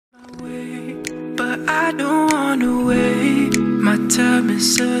but I don't wanna wait. My time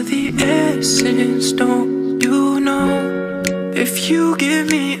is of the essence, don't you know? If you give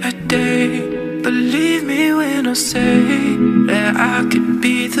me a day, believe me when I say that I could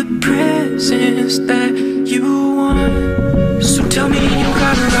be the presence that you want. So tell me you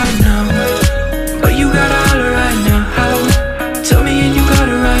got it right now, but you gotta holler right now. Tell me and you got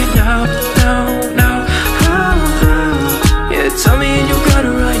it right now, now. Yeah, tell me and you got it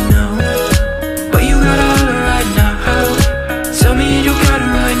right now, but you gotta holler right now. Tell me and you got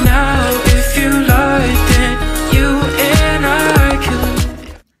it right now. If you like, then you and I can.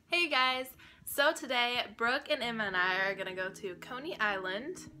 Hey guys, so today Brooke and Emma and I are gonna go to Coney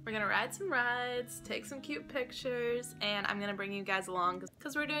Island. We're gonna ride some rides, take some cute pictures, and I'm gonna bring you guys along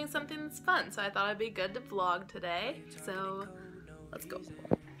because we're doing something that's fun, so I thought it'd be good to vlog today. So let's go.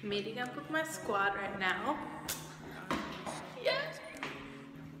 Meeting up with my squad right now. Yeah.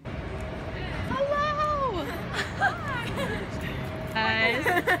 Hello! Guys.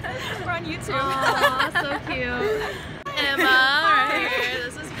 We're on YouTube. Aw, so cute. Emma, right here.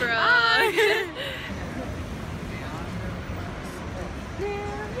 This is Brooke.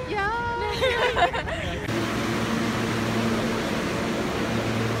 Yeah.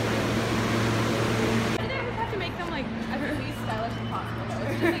 Stylish as possible.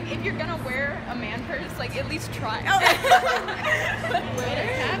 Just like, if you're gonna wear a man purse, like at least try. What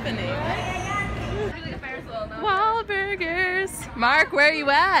is happening? Wahlburgers. Mark, where are you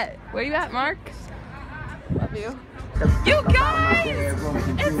at? Where you at, Mark? Love you. You guys!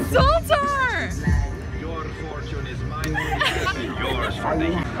 It's Zoltar! Your fortune is mine. Yours for the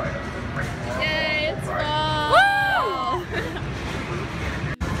Yay, it's fall! Woo!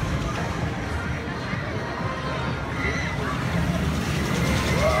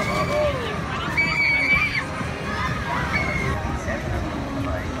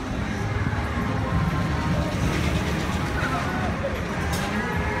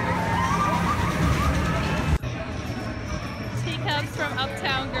 Teacups from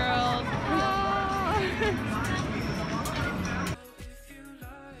Uptown Girls.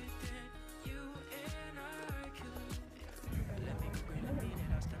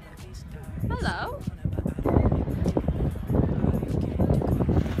 Hello.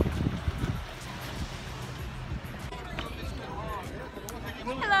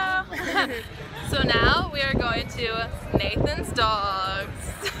 Hello. So now we are going to Nathan's Dogs.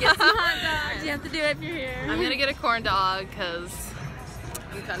 Get some hot dogs. You have to do it if you're here. I'm gonna get a corn dog because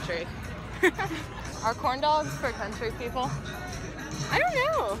I'm country. Are corn dogs for country people? I don't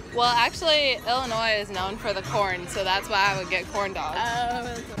know. Well, actually, Illinois is known for the corn, so that's why I would get corn dogs.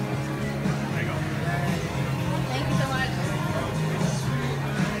 Thank you so much.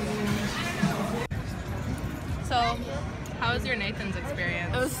 So, how was your Nathan's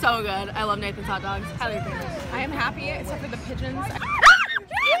experience? It was so good. I love Nathan's hot dogs. Highly recommend. I am happy, except for the pigeons.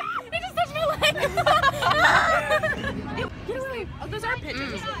 He just touched my leg. Get away. Oh, those are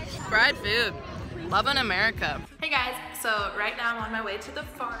pigeons. Fried food. Loving America. Hey guys, so right now I'm on my way to the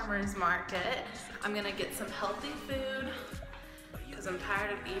farmer's market. I'm gonna get some healthy food because I'm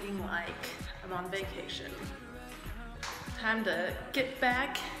tired of eating like I'm on vacation. Time to get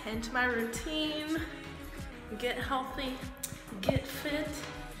back into my routine, get healthy, get fit.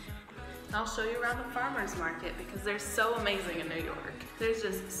 I'll show you around the farmer's market because they're so amazing in New York. There's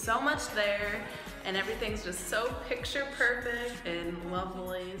just so much there and everything's just so picture perfect and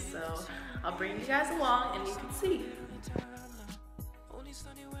lovely. So I'll bring you guys along and you can see. Only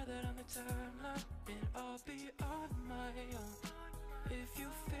sunny weather on the timeline, and I'll be on my own. If you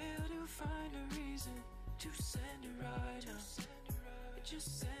fail to find a reason to send it right now,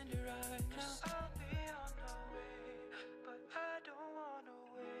 just send it right now. I'll be on my way, but I don't wanna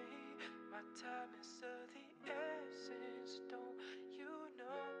wait. My time is of the essence, don't you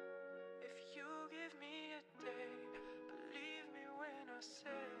know? If you give me a day, believe me when I say.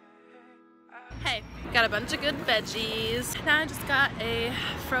 Hey, got a bunch of good veggies. Now I just got a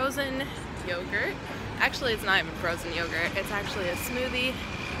frozen yogurt. Actually, it's not even frozen yogurt. It's actually a smoothie,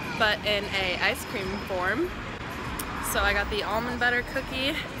 but in a ice cream form. So I got the almond butter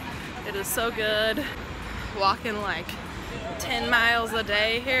cookie. It is so good. Walking like 10 miles a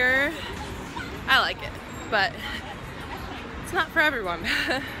day here. I like it, but it's not for everyone.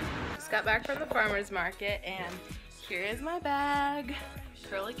 Just got back from the farmer's market and here is my bag.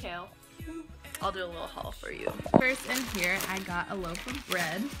 Curly kale. I'll do a little haul for you. First in here, I got a loaf of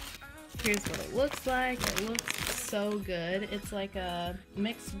bread. Here's what it looks like. It looks so good. It's like a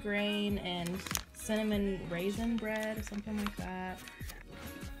mixed grain and cinnamon raisin bread or something like that.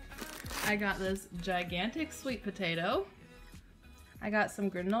 I got this gigantic sweet potato. I got some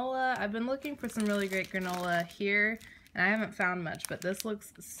granola. I've been looking for some really great granola here, and I haven't found much, but this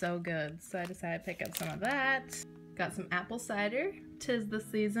looks so good. So I decided to pick up some of that. Got some apple cider. 'Tis the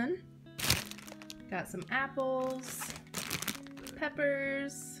season. Got some apples,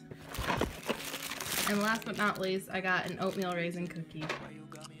 peppers, and last but not least, I got an oatmeal raisin cookie.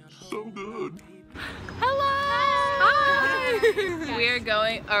 So good. Hello! Hi!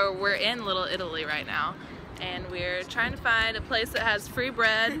 We're in Little Italy right now, and we're trying to find a place that has free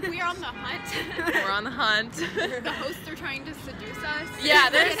bread. We're on the hunt. We're on the hunt. The hosts are trying to seduce us. Yeah,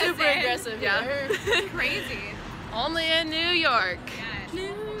 they're super aggressive. Yeah. They're crazy. Only in New York. Yes. New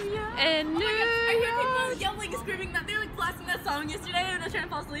York. In New York. I hear people yelling and screaming that they were like blasting that song yesterday and I was trying to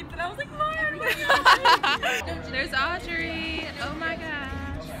fall asleep and I was like, Mom! There's Audrey. Oh my gosh.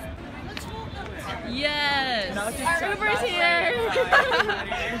 Yes. Our Uber's here!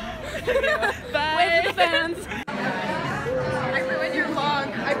 Bye. Wave to the fans! I ruined your vlog.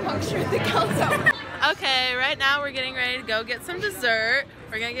 I punctured the calzone. Okay, right now we're getting ready to go get some dessert.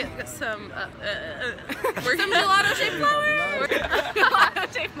 We're gonna get some we're Some gelato shaped flower! Gelato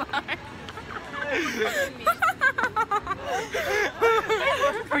shaped flower!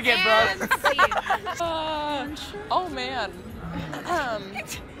 Forget, bro. Oh man.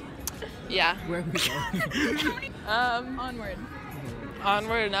 Yeah. Where are we going? Onward.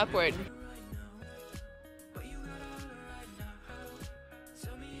 Onward and upward.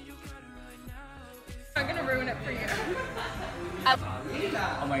 I'm gonna ruin it for you.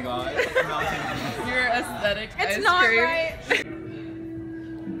 Oh my god. Your aesthetic It's ice not cream. right.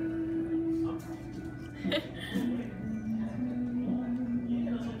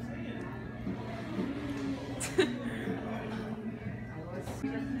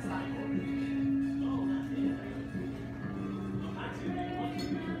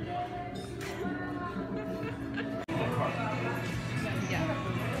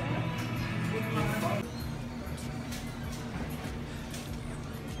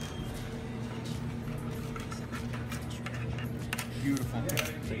 Beautiful.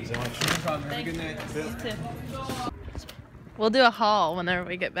 Thank you so much. No problem. Have a good night. We'll do a haul whenever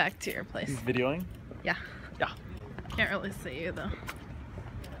we get back to your place. Videoing? Yeah. Yeah. Can't really see you though.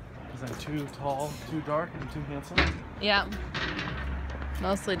 Is that too tall, too dark, and too handsome? Yeah.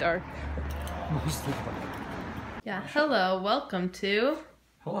 Mostly dark. Mostly dark. Yeah. Hello. Welcome to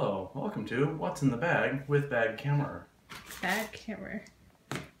Hello, welcome to What's in the Bag with Bag Camera. Bad Camera.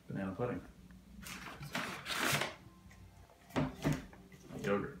 Banana pudding.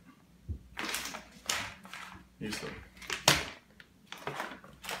 Yogurt. Muesli.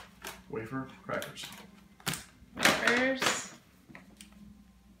 Wafer crackers. Wafers.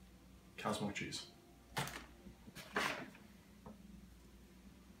 Cow smoked cheese.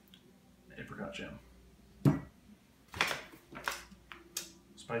 Apricot jam.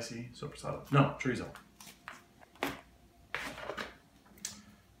 Spicy sopressata. No, chorizo.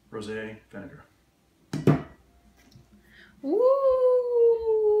 Rosé vinegar. Woo!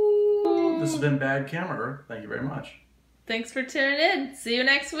 This has been Bad Camera. Thank you very much. Thanks for tuning in. See you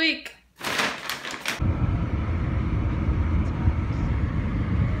next week.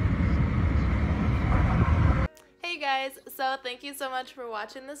 Hey guys, so thank you so much for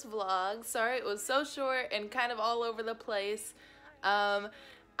watching this vlog. Sorry it was so short and kind of all over the place.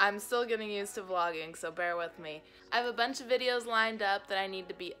 I'm still getting used to vlogging, so bear with me. I have a bunch of videos lined up that I need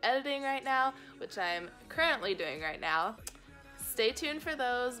to be editing right now, which I am currently doing right now. Stay tuned for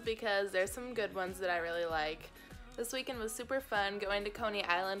those because there's some good ones that I really like. This weekend was super fun. Going to Coney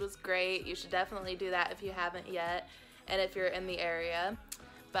Island was great. You should definitely do that if you haven't yet, and if you're in the area.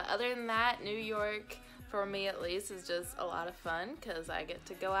 But other than that, New York, for me at least, is just a lot of fun because I get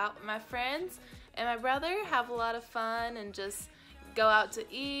to go out with my friends and my brother, have a lot of fun, and just go out to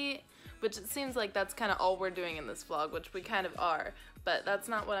eat, which it seems like that's kind of all we're doing in this vlog, which we kind of are, but that's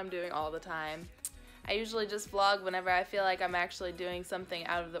not what I'm doing all the time. I usually just vlog whenever I feel like I'm actually doing something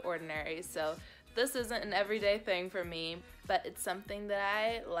out of the ordinary, so this isn't an everyday thing for me, but it's something that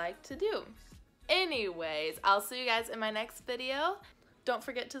I like to do. Anyways, I'll see you guys in my next video. Don't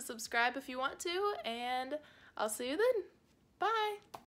forget to subscribe if you want to, and I'll see you then. Bye!